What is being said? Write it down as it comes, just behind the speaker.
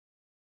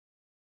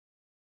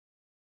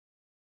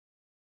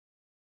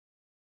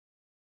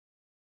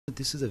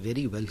this is a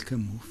very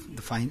welcome move.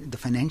 The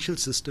financial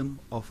system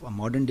of a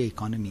modern day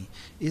economy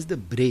is the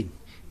brain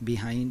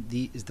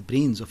is the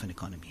brains of an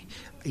economy.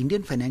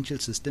 Indian financial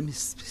system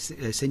has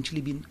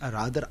essentially been a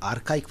rather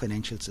archaic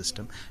financial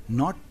system,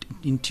 not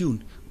in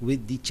tune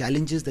with the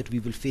challenges that we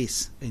will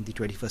face in the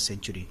 21st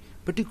century.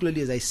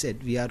 Particularly, as I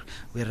said,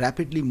 we're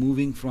rapidly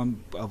moving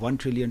from a $1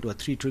 trillion to a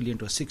 $3 trillion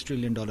to a $6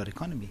 trillion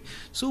economy.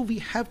 So we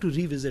have to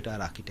revisit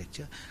our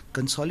architecture.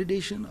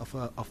 Consolidation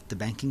of the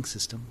banking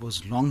system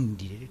was long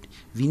needed.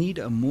 We need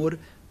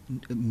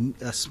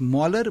a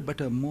smaller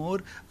but a more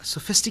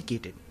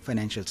sophisticated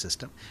financial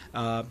system.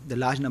 The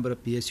large number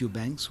of PSU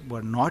banks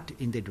were not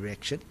in the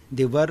direction.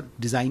 They were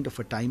designed of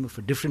a time of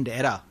a different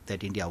era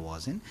that India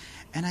was in.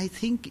 And I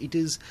think it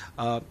is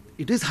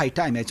high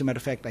time. As a matter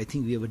of fact, I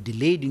think we were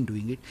delayed in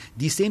doing it.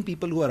 These same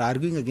people who are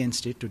arguing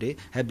against it today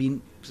have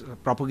been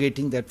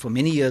propagating that for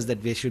many years,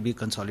 that there should be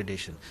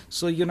consolidation.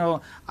 So,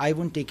 I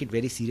won't take it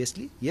very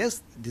seriously.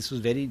 Yes, this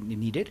was very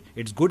needed.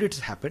 It's good it's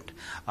happened.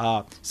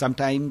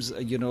 Sometimes,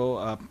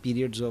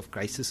 periods of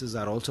crises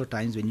are also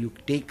times when you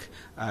take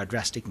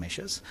drastic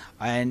measures.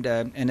 And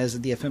as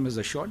the FM has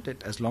assured,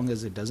 that as long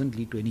as it doesn't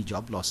lead to any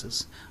job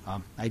losses,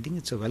 I think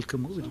it's a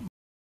welcome move.